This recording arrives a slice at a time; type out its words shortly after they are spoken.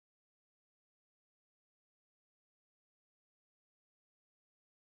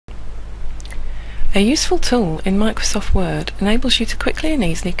A useful tool in Microsoft Word enables you to quickly and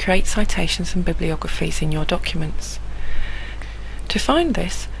easily create citations and bibliographies in your documents. To find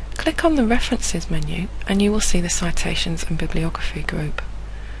this, click on the References menu and you will see the Citations and Bibliography group.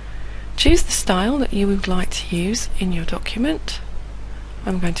 Choose the style that you would like to use in your document.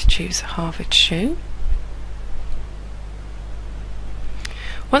 I'm going to choose Harvard Shoe.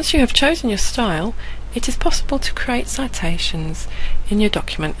 Once you have chosen your style, it is possible to create citations in your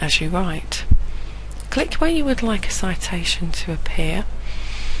document as you write. Click where you would like a citation to appear,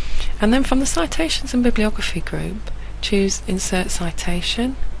 and then from the Citations and Bibliography group, choose Insert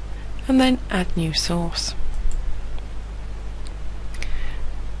Citation, and then Add New Source.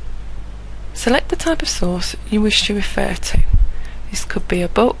 Select the type of source you wish to refer to. This could be a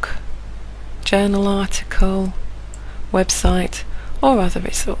book, journal article, website, or other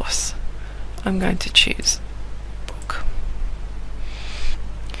resource. I'm going to choose book.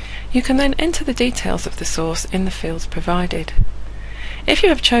 You can then enter the details of the source in the fields provided. If you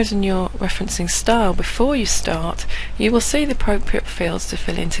have chosen your referencing style before you start, you will see the appropriate fields to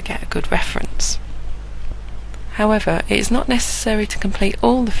fill in to get a good reference. However, it is not necessary to complete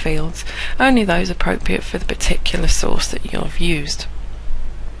all the fields, only those appropriate for the particular source that you have used.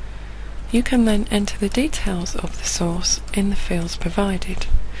 You can then enter the details of the source in the fields provided.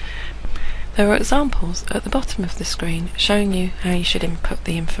 There are examples at the bottom of the screen showing you how you should input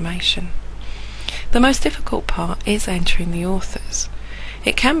the information. The most difficult part is entering the authors.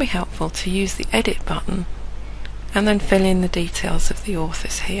 It can be helpful to use the Edit button and then fill in the details of the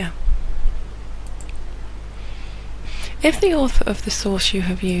authors here. If the author of the source you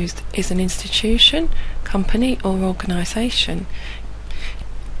have used is an institution, company or organisation,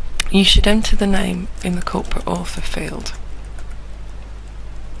 you should enter the name in the Corporate Author field.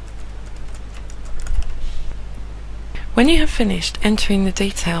 When you have finished entering the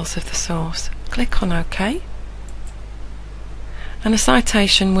details of the source, click on OK, and a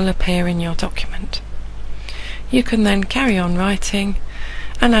citation will appear in your document. You can then carry on writing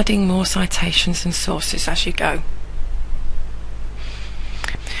and adding more citations and sources as you go.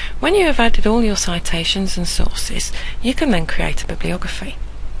 When you have added all your citations and sources, you can then create a bibliography.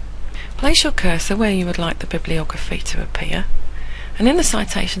 Place your cursor where you would like the bibliography to appear, and in the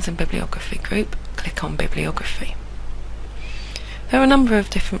Citations and Bibliography group, click on Bibliography. There are a number of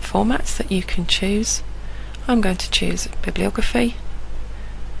different formats that you can choose. I'm going to choose Bibliography.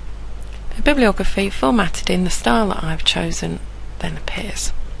 A bibliography formatted in the style that I've chosen then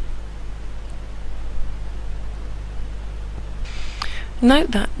appears.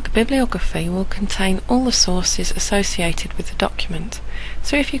 Note that the bibliography will contain all the sources associated with the document,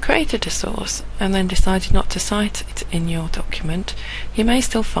 so if you created a source and then decided not to cite it in your document, you may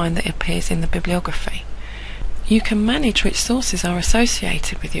still find that it appears in the bibliography. You can manage which sources are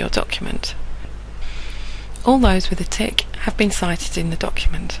associated with your document. All those with a tick have been cited in the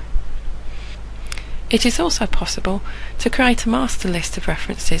document. It is also possible to create a master list of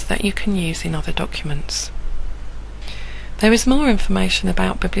references that you can use in other documents. There is more information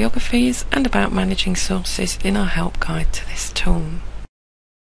about bibliographies and about managing sources in our help guide to this tool.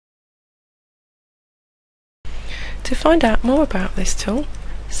 To find out more about this tool,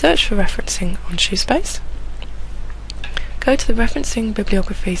 search for referencing on Shoespace. Go to the Referencing,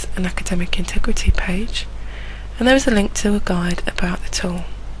 Bibliographies and Academic Integrity page, and there is a link to a guide about the tool.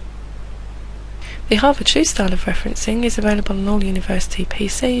 The Harvard Shoe style of referencing is available on all university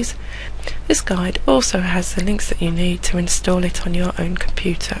PCs. This guide also has the links that you need to install it on your own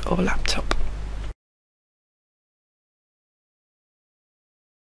computer or laptop.